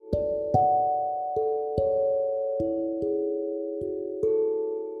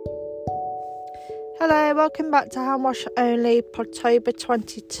Hello, welcome back to Hand Wash Only, Podtober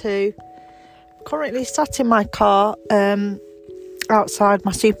 22. Currently sat in my car outside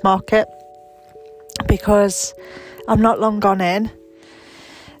my supermarket because I'm not long gone in.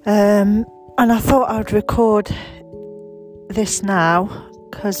 And I thought I'd record this now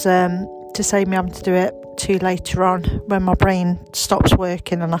because to save me having to do it too later on when my brain stops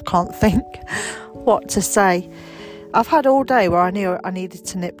working and I can't think what to say. I've had all day where I knew I needed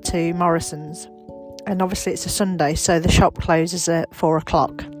to nip to Morrison's. And obviously it's a Sunday, so the shop closes at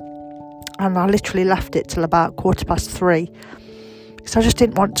 4:00. And I literally left it till about 3:15. Because I just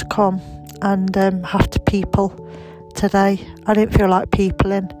didn't want to come and have to people today. I didn't feel like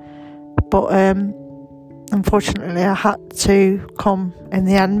peopling. But unfortunately I had to come in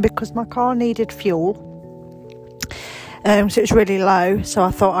the end because my car needed fuel. So it was really low, so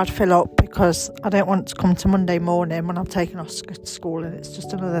I thought I'd fill up because I don't want to come to Monday morning when I'm taking Oscar to school and it's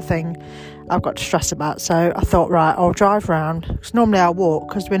just another thing I've got to stress about. So I thought, right, I'll drive round, because normally I walk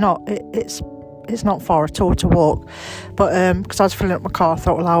because it's not far at all to walk, but because I was filling up my car, I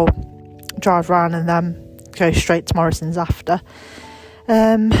thought, well, I'll drive round and then go straight to Morrison's after.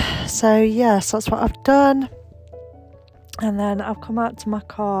 So yes, that's what I've done, and then I've come out to my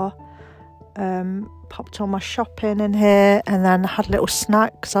car, popped all my shopping in here, and then had a little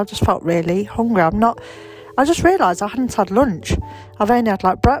snack because I just felt really hungry. I just realised I hadn't had lunch. I've only had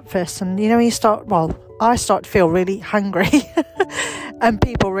like breakfast, and you know when I start to feel really hungry and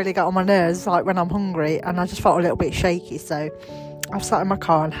people really get on my nerves like when I'm hungry, and I just felt a little bit shaky, so I've sat in my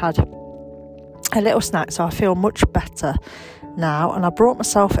car and had a little snack, so I feel much better now. And I brought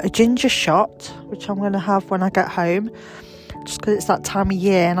myself a ginger shot, which I'm going to have when I get home, just because it's that time of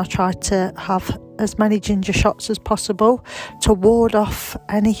year, and I try to have as many ginger shots as possible to ward off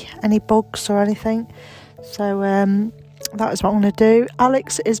any bugs or anything. So that is what I'm going to do.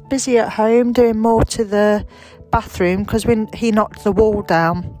 Alex is busy at home doing more to the bathroom because when he knocked the wall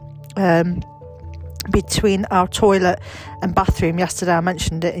down between our toilet and bathroom yesterday. I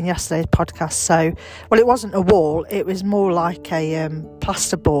mentioned it in yesterday's podcast. So, well, it wasn't a wall, it was more like a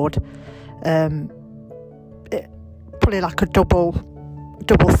plasterboard, probably like a double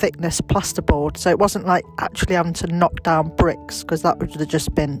thickness plasterboard, so it wasn't like actually having to knock down bricks, because that would have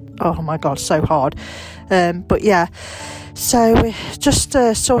just been, oh my god, so hard. But yeah, so we're just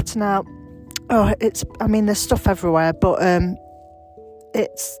sorting out, there's stuff everywhere, but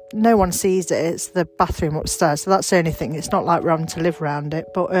it's, no one sees it, it's the bathroom upstairs, so that's the only thing. It's not like we're having to live around it,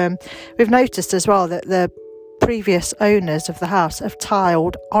 but we've noticed as well that the previous owners of the house have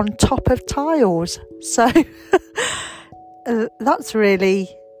tiled on top of tiles, so that's really,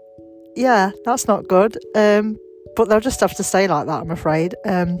 that's not good, but they'll just have to stay like that, I'm afraid.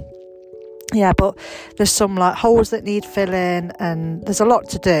 But there's some like holes that need filling, and there's a lot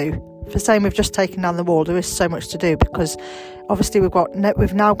to do. For same, we've just taken down the wall, there is so much to do, because obviously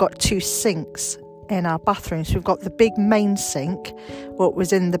we've now got 2 sinks in our bathrooms. So we've got the big main sink, what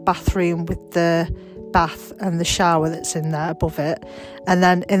was in the bathroom with the bath and the shower that's in there above it, and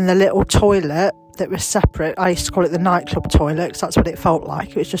then in the little toilet that was separate, I used to call it the nightclub toilet because that's what it felt like,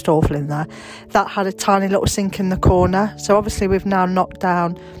 it was just awful in there, that had a tiny little sink in the corner. So obviously we've now knocked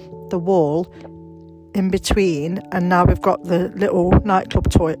down the wall in between, and now we've got the little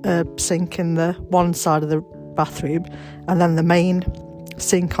nightclub sink in the one side of the bathroom, and then the main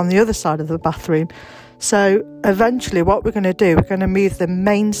sink on the other side of the bathroom. So eventually what we're going to do, we're going to move the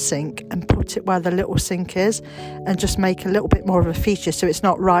main sink and put it where the little sink is, and just make a little bit more of a feature, so it's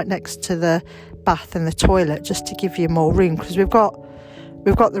not right next to the bath and the toilet, just to give you more room, because we've got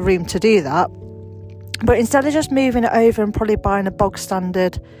the room to do that. But instead of just moving it over and probably buying a bog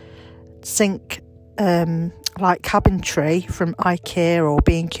standard sink, like cabinetry from IKEA or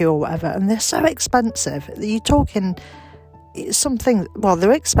B&Q or whatever, and they're so expensive, you're talking something, well,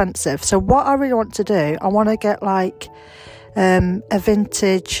 they're expensive. So what I really want to do, I want to get like a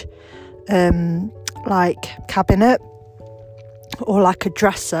vintage like cabinet, or like a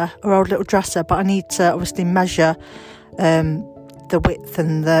dresser, or old little dresser, but I need to obviously measure the width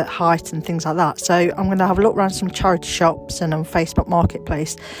and the height and things like that. So I'm going to have a look around some charity shops and on Facebook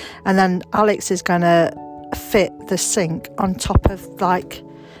Marketplace, and then Alex is going to fit the sink on top of like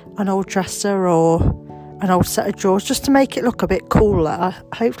an old dresser or an old set of drawers, just to make it look a bit cooler.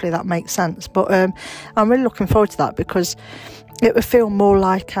 Hopefully that makes sense, but I'm really looking forward to that, because it would feel more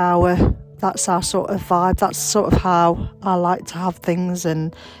like that's our sort of vibe, that's sort of how I like to have things,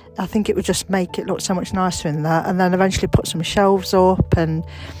 and I think it would just make it look so much nicer in there. And then eventually put some shelves up and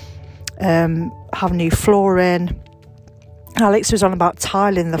have new flooring. Alex was on about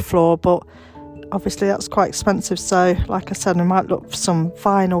tiling the floor, but obviously that's quite expensive, so like I said, I might look for some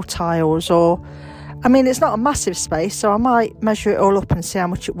vinyl tiles, or I mean, it's not a massive space, so I might measure it all up and see how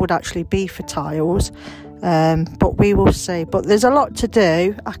much it would actually be for tiles. But we will see. But there's a lot to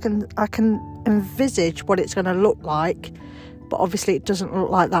do. I can envisage what it's going to look like, but obviously it doesn't look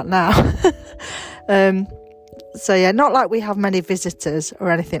like that now. So yeah, not like we have many visitors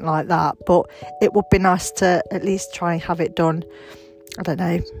or anything like that, but it would be nice to at least try and have it done. I don't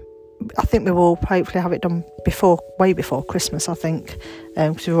know. I think we will hopefully have it done way before Christmas, I think,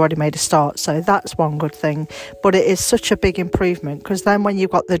 because we've already made a start. So that's one good thing. But it is such a big improvement, because then when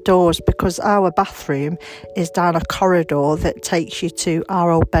you've got the doors, because our bathroom is down a corridor that takes you to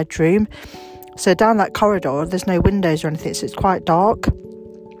our old bedroom. So down that corridor, there's no windows or anything, so it's quite dark.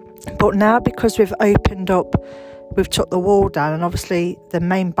 But now, because we've took the wall down, and obviously the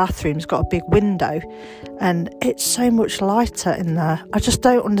main bathroom's got a big window, and it's so much lighter in there. I just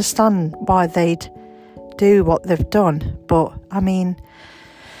don't understand why they'd do what they've done. But I mean,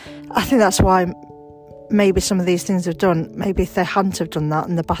 I think that's why maybe some of these things have done. Maybe if they hadn't have done that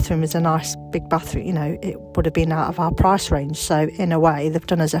and the bathroom is a nice big bathroom, you know, it would have been out of our price range. So in a way, they've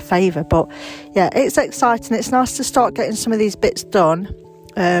done us a favour. But yeah, it's exciting. It's nice to start getting some of these bits done.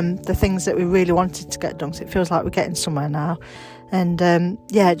 The things that we really wanted to get done, so it feels like we're getting somewhere now, and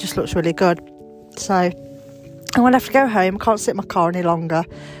yeah, it just looks really good. So I'm gonna have to go home. I can't sit in my car any longer.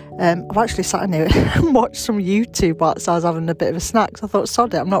 I've actually sat in here and watched some YouTube whilst I was having a bit of a snack, so I thought,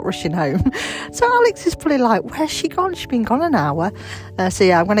 sod it, I'm not rushing home. So Alex is probably like, where's she gone? She's been gone an hour. So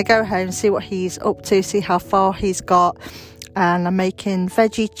yeah, I'm gonna go home, see what he's up to, see how far he's got. And I'm making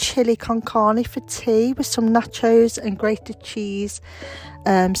veggie chili con carne for tea with some nachos and grated cheese.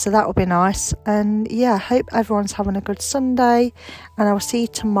 So that will be nice. And yeah, I hope everyone's having a good Sunday. And I will see you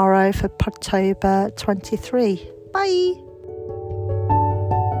tomorrow for Podtober 23. Bye.